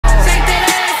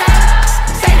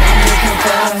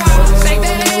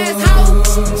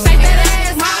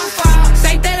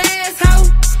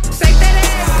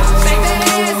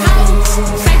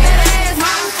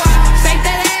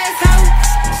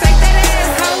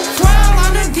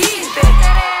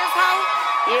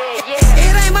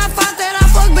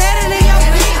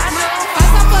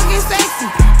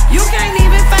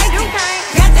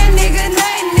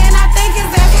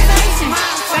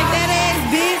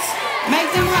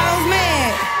hoes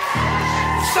mad.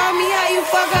 Show me how you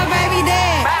fuck a baby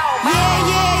dad. Yeah,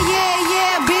 yeah, yeah,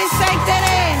 yeah, bitch, shake that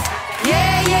ass.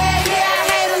 Yeah, yeah, yeah, I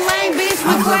hate a lame bitch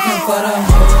with class. I'm looking for the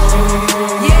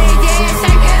hoe. Yeah, yeah,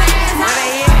 shake that ass. Where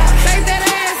they at? Shake that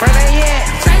ass. Where they at?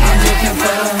 Shake that ass.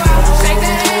 For the hoe. Shake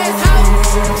that ass, hoe.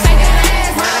 Shake that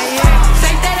ass. Where they at?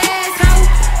 Shake that ass, hoe.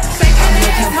 Shake that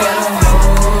ass, hoe.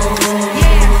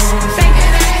 Yeah, shake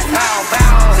that ass. Bow,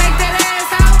 bow. Shake that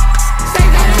ass, hoe.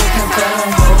 Shake that ass,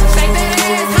 hoe. Shake that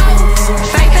ass, hoe.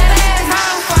 Shake that ass,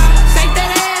 hoe. Shake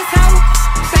that ass, hoe.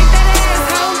 Shake that ass,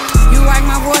 hoe. You like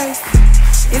my voice?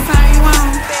 It's how you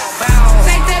want.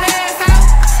 Shake that ass, hoe.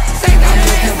 Shake that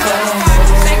ass, hoe.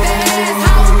 Shake that ass,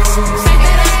 hoe. Shake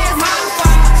that ass, hoe.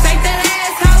 Shake that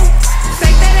ass, hoe.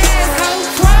 Shake that ass, hoe.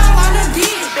 12 on the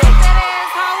dick. Shake that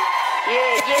ass, hoe.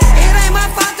 Yeah, yeah. It ain't my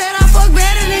fault that I fuck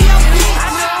better than your bitch.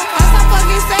 Cause I'm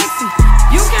fucking sexy.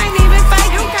 You can't even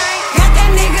fake it. Got that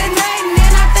nigga nuttin'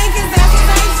 and I think it's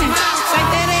vaccination. Shake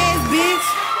that ass, bitch.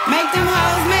 Make them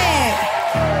hoes mad.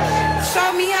 Show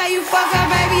me how you fuck a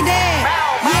baby dad.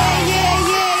 Yeah, yeah,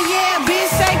 yeah, yeah, bitch,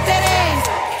 shake that ass.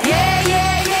 Yeah,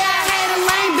 yeah, yeah, I hate a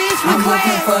lame bitch with class. I'm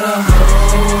looking for the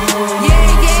hoe.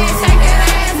 Yeah, yeah, shake that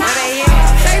ass. Where they at?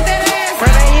 Shake that ass.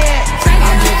 Where they at? Shake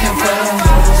that ass. I'm looking for the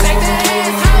hoe. Shake that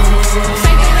ass, hoe.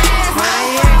 Shake that ass. Where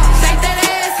they at? Shake that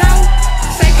ass, hoe.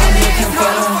 Shake that ass,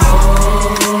 hoe.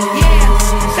 Yeah,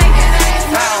 shake that ass.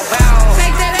 Bow, bow.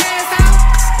 Shake that ass, hoe.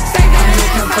 Shake that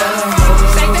ass, hoe.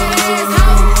 Shake that ass,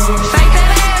 hoe. Shake that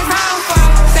ass, hoe.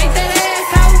 Shake that ass,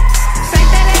 hoe. Shake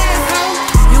that ass, hoe.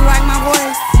 You like my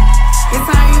voice? It's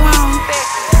how you want.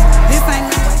 This ain't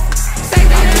no way. Shake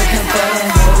that ass,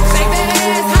 hoe. Shake that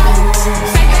ass, hoe.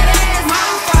 Shake that ass,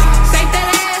 hoe. Shake that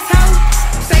ass, hoe.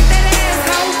 Shake that ass,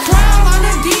 hoe. 12 on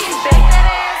the dick. Shake that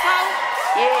ass, hoe.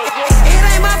 Yeah, yeah. It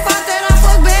ain't my fault that I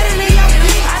fuck better than your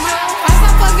bitch. Cause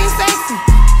I'm fucking sexy.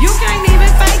 You can't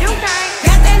even fake it.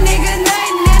 Got that nigga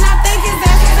nuttin' and I think it's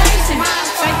vaccination.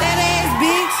 Shake that ass,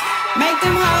 bitch. Make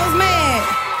them hoes mad.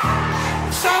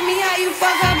 Show me how you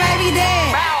fuck a baby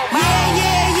dad. Yeah,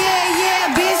 yeah, yeah,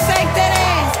 yeah, bitch, shake that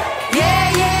ass.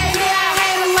 Yeah, yeah, yeah, I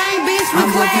hate a lame bitch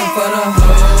with class. I'm looking for the hoe.